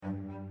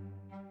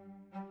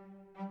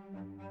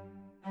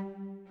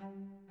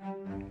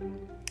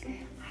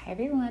Hi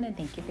everyone, and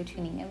thank you for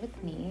tuning in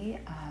with me.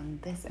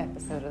 This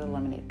episode of the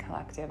Lemonade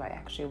Collective, I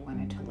actually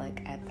wanted to look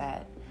at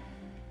that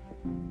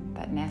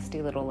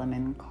nasty little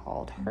lemon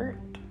called hurt.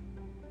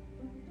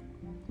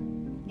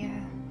 Yeah,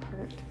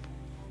 hurt.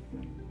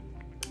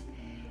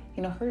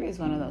 Hurt is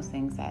one of those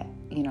things that,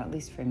 at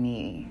least for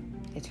me,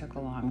 it took a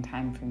long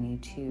time for me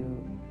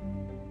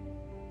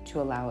to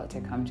allow it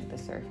to come to the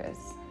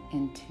surface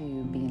and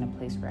to be in a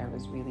place where I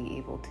was really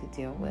able to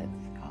deal with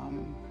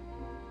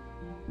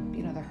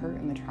the hurt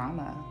and the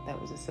trauma that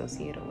was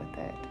associated with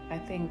it. I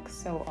think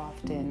so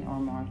often, or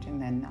more often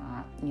than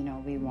not,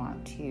 we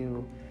want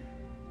to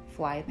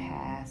fly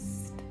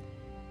past,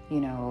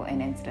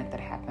 an incident that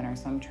happened or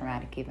some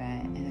traumatic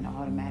event and then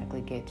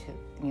automatically get to,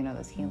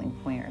 this healing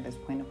point or this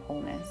point of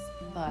wholeness.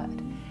 But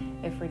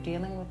if we're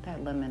dealing with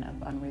that lemon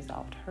of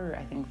unresolved hurt,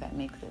 I think that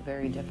makes it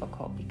very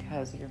difficult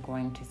because you're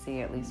going to see,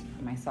 at least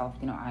for myself,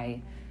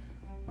 I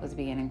was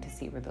beginning to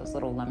see where those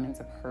little lemons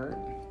of hurt,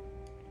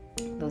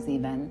 those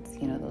events,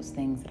 those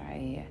things that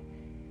I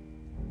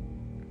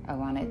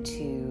wanted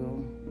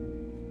to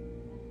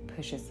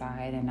push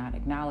aside and not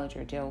acknowledge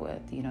or deal with,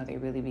 they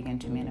really begin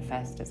to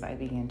manifest as I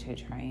begin to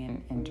try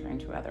and enter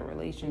into other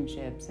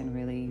relationships and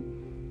really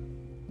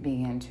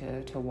begin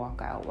to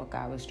walk out what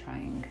God was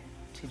trying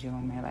to do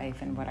in my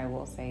life. And what I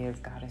will say is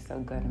God is so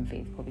good and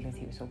faithful because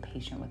he was so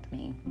patient with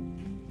me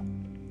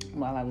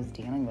while I was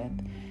dealing with,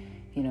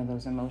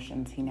 those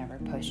emotions. He never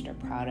pushed or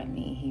prodded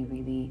me. He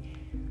really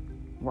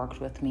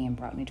worked with me and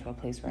brought me to a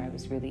place where I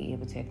was really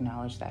able to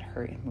acknowledge that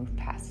hurt and move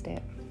past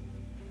it.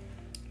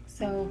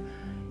 So,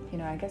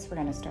 I guess we're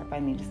going to start by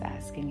me just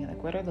asking you,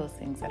 what are those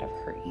things that have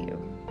hurt you?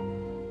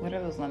 What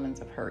are those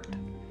lemons of hurt?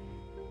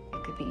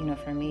 It could be,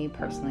 for me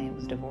personally, it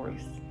was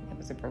divorce. It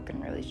was a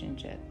broken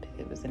relationship.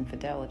 It was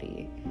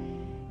infidelity.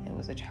 It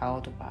was a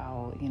child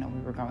while, we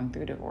were going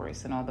through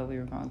divorce. And although we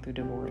were going through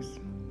divorce,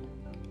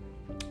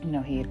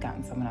 he had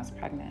gotten someone else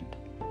pregnant.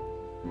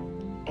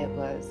 It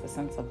was a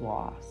sense of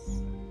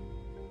loss.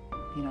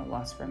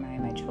 Loss for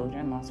my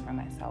children, loss for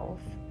myself.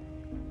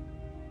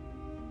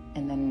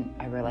 And then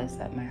I realized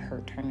that my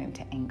hurt turned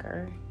into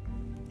anger,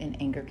 and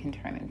anger can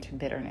turn into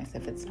bitterness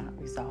if it's not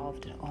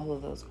resolved. And all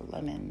of those were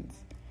lemons,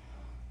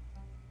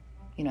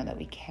 that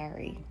we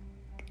carry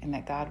and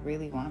that God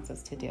really wants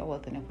us to deal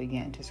with. And if we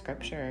get into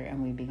scripture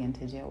and we begin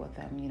to deal with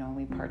them, and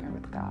we partner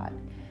with God,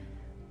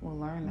 we'll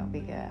learn that we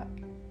get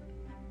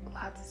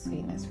lots of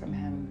sweetness from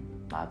him,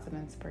 lots of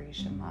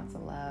inspiration, lots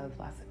of love,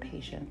 lots of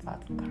patience,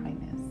 lots of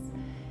kindness.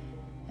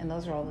 And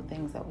those are all the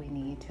things that we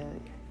need to,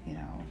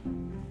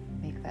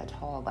 make that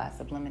tall glass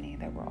of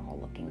lemonade that we're all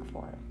looking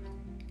for.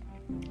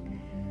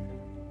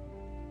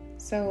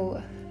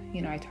 So,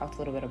 I talked a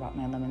little bit about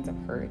my lemons of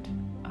hurt.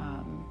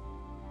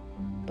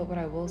 But what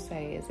I will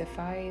say is if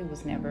I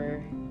was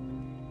never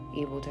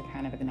able to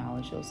kind of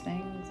acknowledge those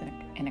things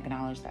and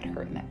acknowledge that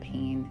hurt and that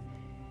pain,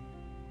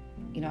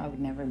 I would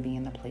never be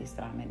in the place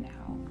that I'm in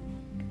now.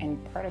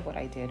 And part of what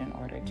I did in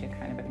order to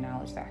kind of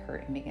acknowledge that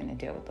hurt and begin to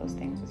deal with those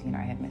things was,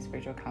 I had my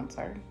spiritual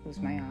counselor, who's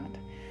my aunt,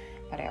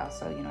 but I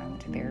also, I went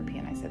to therapy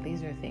and I said,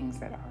 these are things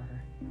that are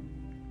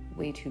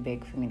way too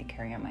big for me to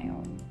carry on my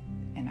own.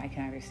 And I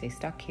can either stay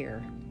stuck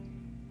here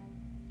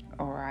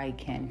or I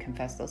can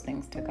confess those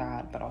things to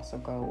God, but also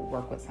go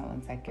work with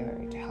someone secular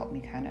to help me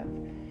kind of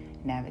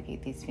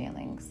navigate these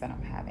feelings that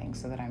I'm having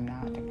so that I'm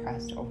not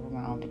depressed,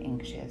 overwhelmed,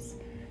 anxious,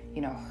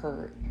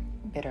 hurt,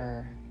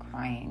 bitter,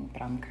 crying,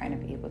 but I'm kind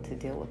of able to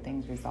deal with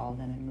things, resolve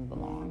them, and move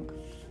along.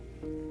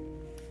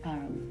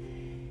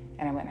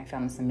 And I went and I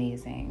found this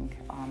amazing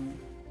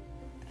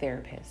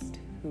therapist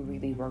who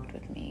really worked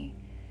with me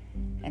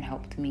and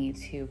helped me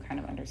to kind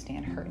of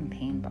understand hurt and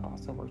pain, but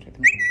also worked with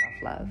me with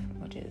self-love,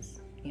 which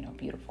is,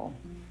 beautiful.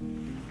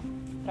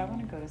 But I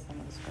want to go to some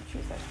of the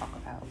scriptures that talk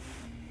about,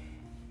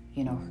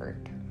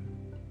 hurt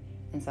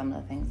and some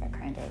of the things that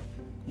kind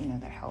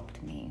of, that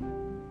helped me.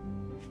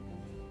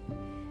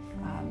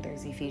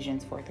 There's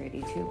Ephesians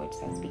 4:32, which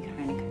says, be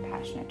kind and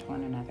compassionate to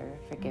one another,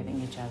 forgiving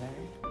each other,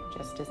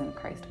 just as in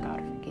Christ God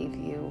forgave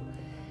you.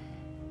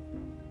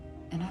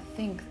 And I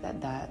think that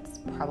that's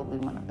probably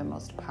one of the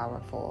most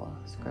powerful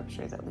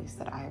scriptures, at least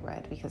that I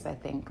read, because I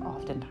think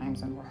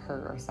oftentimes when we're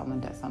hurt or someone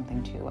does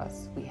something to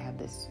us, we have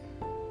this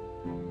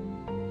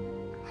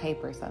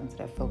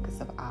hypersensitive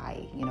focus of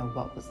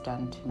what was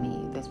done to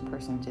me, this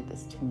person did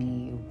this to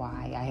me,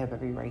 why, I have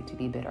every right to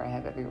be bitter, I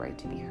have every right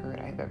to be hurt,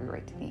 I have every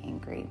right to be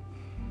angry.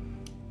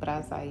 But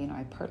as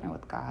I partner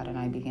with God and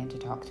I began to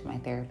talk to my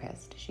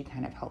therapist, she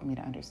kind of helped me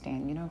to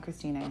understand,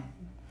 Christina,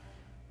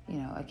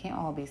 it can't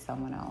all be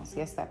someone else.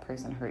 Yes, that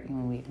person hurt you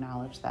and we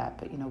acknowledge that,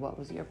 but what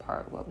was your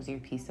part? What was your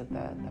piece of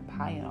the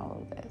pie in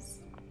all of this?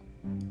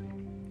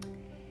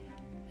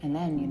 And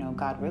then,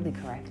 God really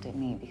corrected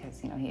me because,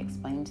 he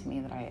explained to me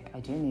that I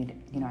do need,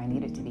 I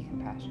needed to be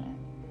compassionate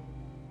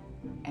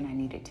and I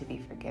needed to be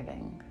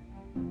forgiving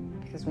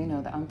because we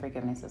know that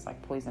unforgiveness is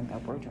like poison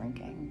that we're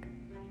drinking.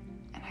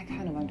 And I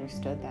kind of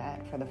understood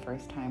that for the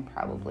first time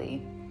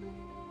probably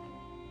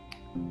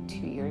 2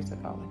 years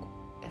ago.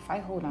 If I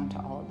hold on to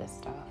all of this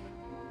stuff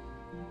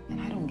and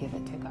I don't give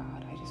it to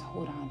God, I just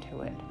hold on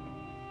to it,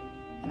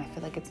 And I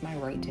feel like it's my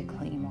right to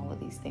claim all of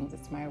these things.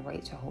 It's my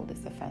right to hold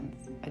this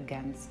offense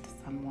against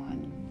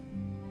someone.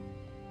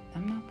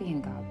 I'm not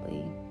being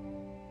godly,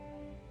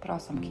 but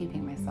also I'm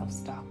keeping myself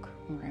stuck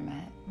where I'm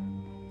at.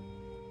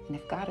 And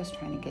if God is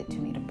trying to get to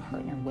me to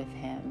partner with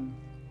him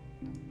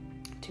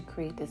to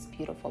create this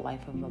beautiful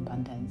life of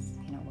abundance,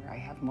 where I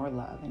have more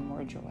love and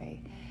more joy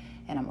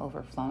and I'm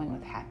overflowing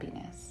with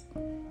happiness,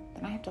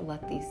 then I have to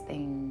let these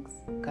things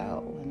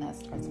go. And that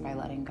starts by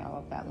letting go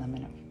of that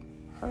limit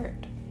of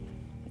hurt.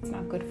 It's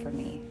not good for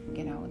me,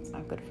 it's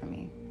not good for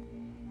me.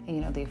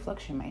 And, the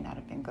affliction might not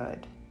have been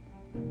good.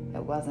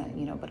 It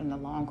wasn't, but in the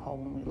long haul,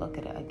 when we look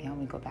at it again,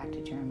 we go back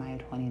to Jeremiah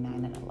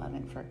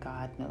 29:11. For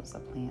God knows the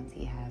plans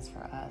he has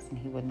for us, and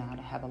he would not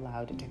have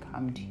allowed it to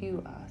come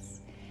to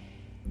us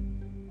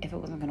if it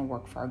wasn't going to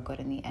work for our good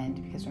in the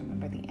end. Because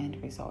remember, the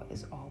end result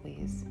is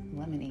always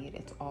lemonade.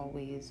 It's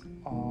always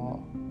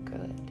all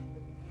good.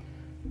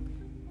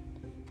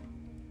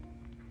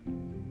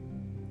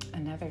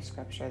 Another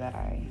scripture that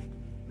I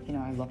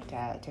looked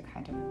at to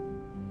kind of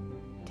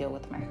deal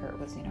with my hurt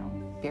was,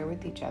 bear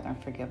with each other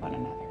and forgive one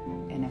another.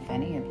 And if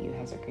any of you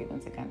has a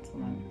grievance against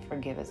someone,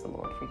 forgive as the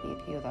Lord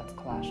forgave you. That's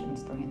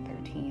Colossians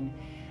 3:13.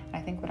 And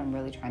I think what I'm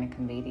really trying to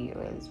convey to you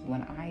is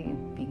when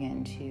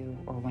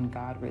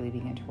God really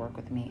began to work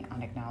with me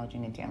on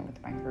acknowledging and dealing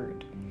with my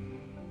hurt,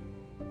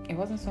 it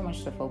wasn't so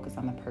much to focus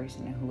on the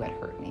person who had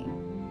hurt me.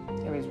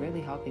 It was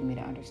really helping me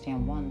to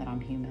understand, one, that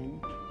I'm human,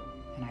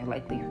 and I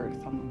likely hurt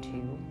someone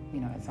too.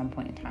 At some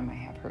point in time, I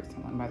have hurt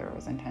someone, whether it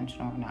was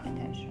intentional or not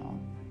intentional.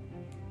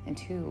 And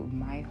two,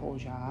 my whole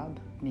job,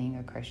 being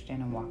a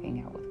Christian and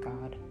walking out with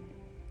God,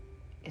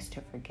 is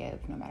to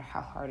forgive, no matter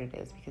how hard it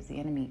is, because the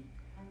enemy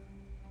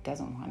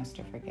doesn't want us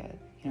to forgive.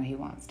 He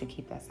wants to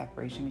keep that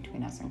separation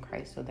between us and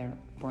Christ, so that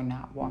we're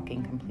not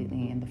walking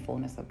completely in the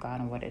fullness of God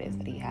and what it is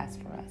that he has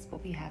for us.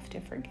 But we have to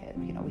forgive.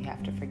 We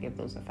have to forgive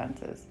those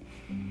offenses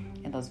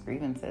and those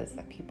grievances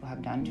that people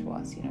have done to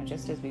us,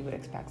 just as we would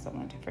expect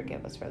someone to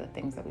forgive us for the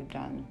things that we've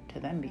done to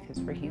them, because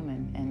we're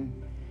human. And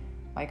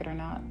like it or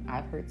not,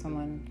 I've hurt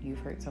someone, you've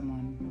hurt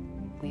someone,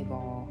 we've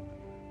all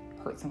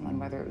hurt someone,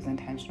 whether it was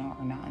intentional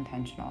or not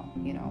intentional.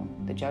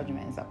 The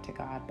judgment is up to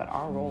God, but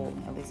our role,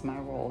 at least my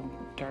role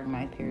during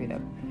my period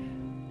of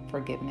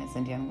forgiveness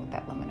and dealing with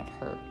that limit of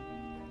hurt,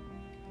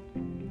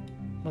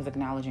 was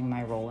acknowledging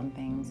my role in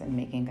things and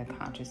making a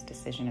conscious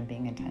decision of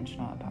being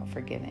intentional about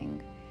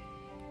forgiving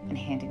and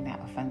handing that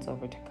offense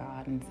over to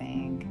God and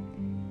saying,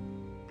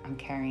 I'm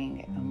carrying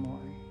it no more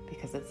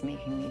because it's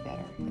making me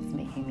better. It's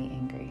making me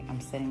angry. I'm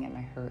sitting at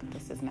my hurt.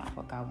 This is not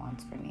what God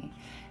wants for me.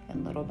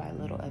 And little by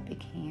little, it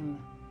became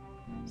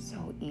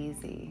so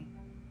easy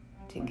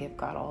to give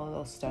God all of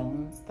those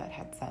stones that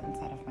had sat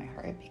inside of my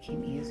heart. It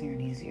became easier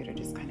and easier to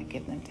just kind of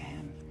give them to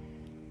him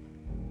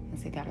and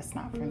say, God, it's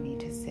not for me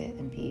to sit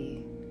and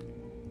be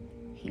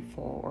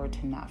hateful or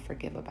to not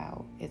forgive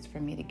about. It's for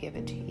me to give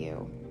it to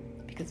you,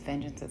 because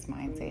vengeance is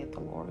mine, saith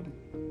the Lord.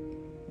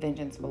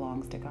 Vengeance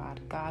belongs to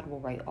God. God will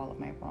right all of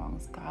my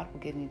wrongs. God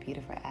will give me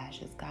beauty for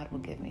ashes. God will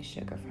give me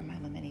sugar for my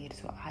lemonade.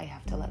 So I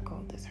have to let go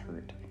of this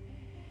hurt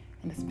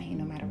and this pain,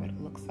 no matter what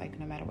it looks like,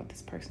 no matter what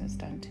this person has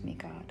done to me,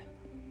 God.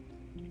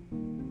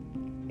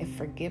 If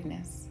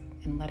forgiveness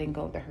and letting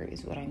go of the hurt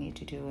is what I need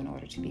to do in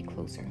order to be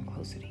closer and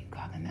closer to you,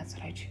 God, then that's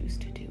what I choose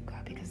to do,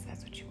 God, because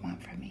that's what you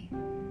want from me.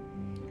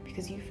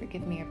 Because you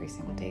forgive me every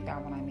single day,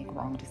 God, when I make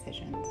wrong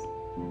decisions.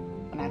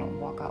 When I don't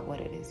walk out what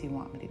it is you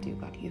want me to do,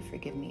 God, you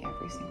forgive me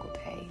every single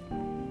day.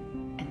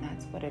 And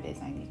that's what it is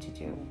I need to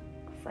do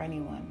for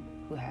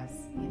anyone who has,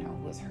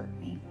 who has hurt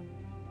me.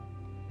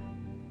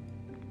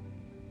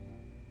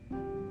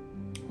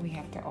 We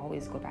have to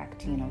always go back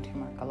to, to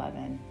Mark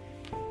 11.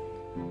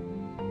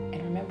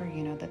 And remember,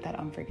 that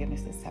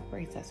unforgiveness that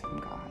separates us from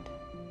God.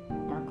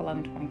 Mark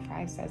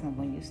 11:25 says, and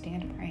when you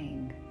stand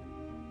praying,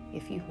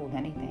 if you hold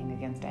anything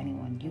against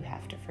anyone, you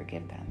have to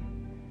forgive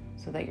them,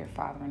 so that your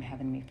Father in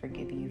heaven may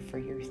forgive you for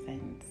your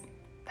sins.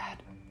 That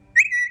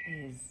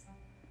is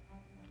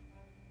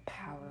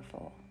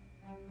powerful.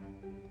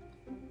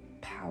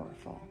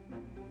 Powerful.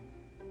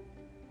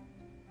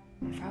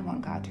 If I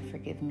want God to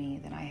forgive me,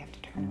 then I have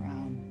to turn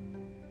around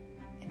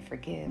and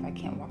forgive. I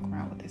can't walk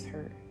around with this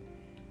hurt.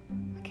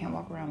 I can't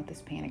walk around with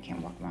this pain. I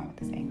can't walk around with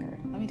this anger.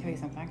 Let me tell you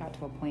something. I got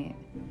to a point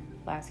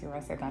last year where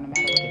I said, God, no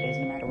matter what it is,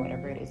 no matter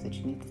whatever it is that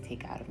you need to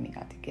take out of me,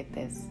 God, to get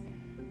this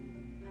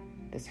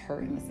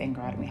hurt and this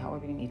anger out of me,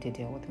 however you need to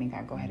deal with me,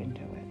 God, go ahead and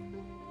do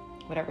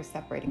it. Whatever's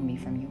separating me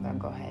from you, God,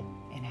 go ahead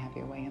and have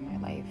your way in my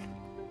life.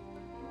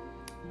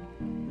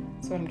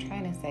 So what I'm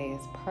trying to say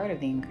is part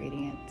of the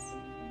ingredients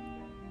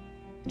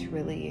to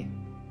really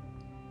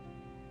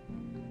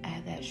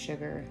add that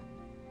sugar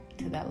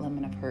to that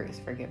lemon of hurt is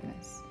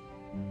forgiveness.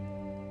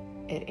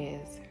 It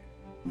is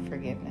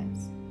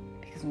forgiveness.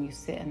 Because when you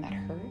sit in that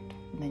hurt,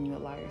 then you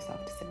allow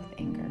yourself to sit with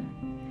anger.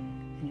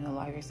 And you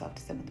allow yourself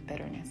to sit with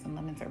bitterness. And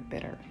lemons are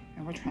bitter.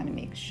 And we're trying to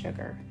make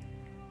sugar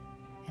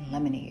and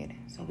lemonade.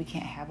 So we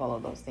can't have all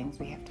of those things.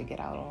 We have to get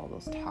out all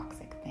those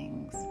toxic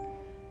things.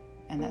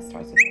 And that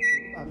starts with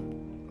the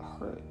root of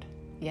hurt.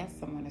 Yes,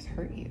 someone has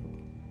hurt you.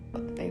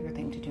 But the bigger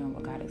thing to do and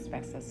what God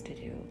expects us to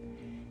do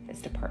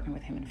is to partner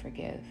with him and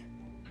forgive.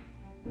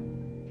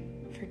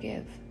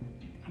 Forgive.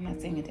 I'm not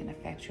saying it didn't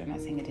affect you. I'm not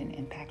saying it didn't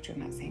impact you.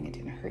 I'm not saying it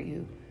didn't hurt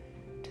you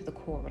to the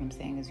core. What I'm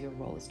saying is your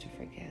role is to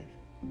forgive.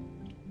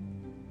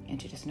 And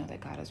to just know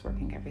that God is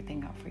working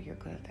everything out for your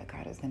good, that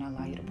God is going to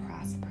allow you to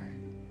prosper.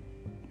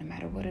 No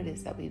matter what it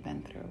is that we've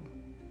been through,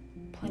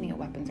 plenty of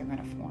weapons are going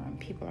to form.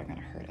 People are going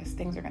to hurt us.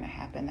 Things are going to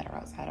happen that are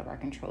outside of our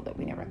control that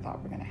we never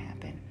thought were going to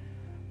happen.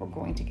 We're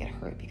going to get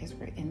hurt because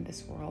we're in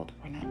this world.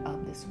 We're not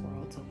of this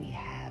world, so we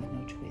have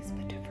no choice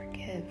but to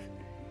forgive.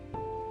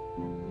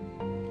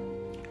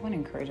 I want to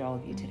encourage all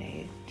of you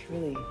today to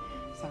really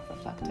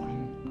self-reflect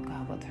on,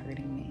 God, what's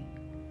hurting me?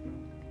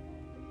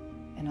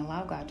 And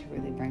allow God to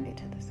really bring it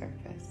to the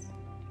surface.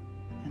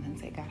 And then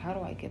say, God, how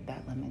do I give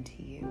that lemon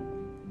to you?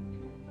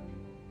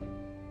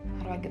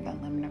 How do I give that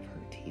lemon of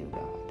hurt to you,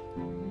 God?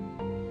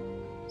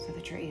 So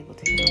that you're able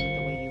to heal it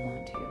the way you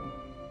want to.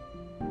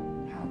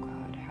 How,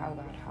 God? How,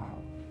 God? How?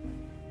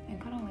 And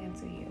God will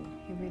answer you.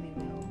 He really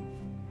will.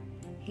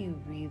 He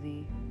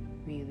really,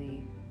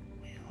 really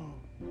will.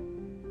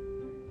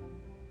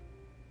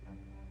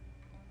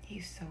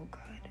 He's so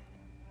good.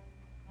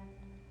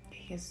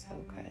 He is so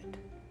good.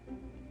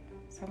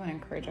 So I want to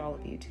encourage all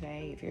of you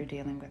today, if you're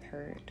dealing with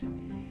hurt,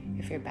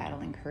 if you're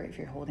battling hurt, if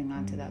you're holding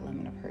on to that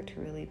lemon of hurt, to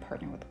really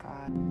partner with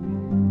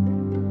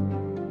God.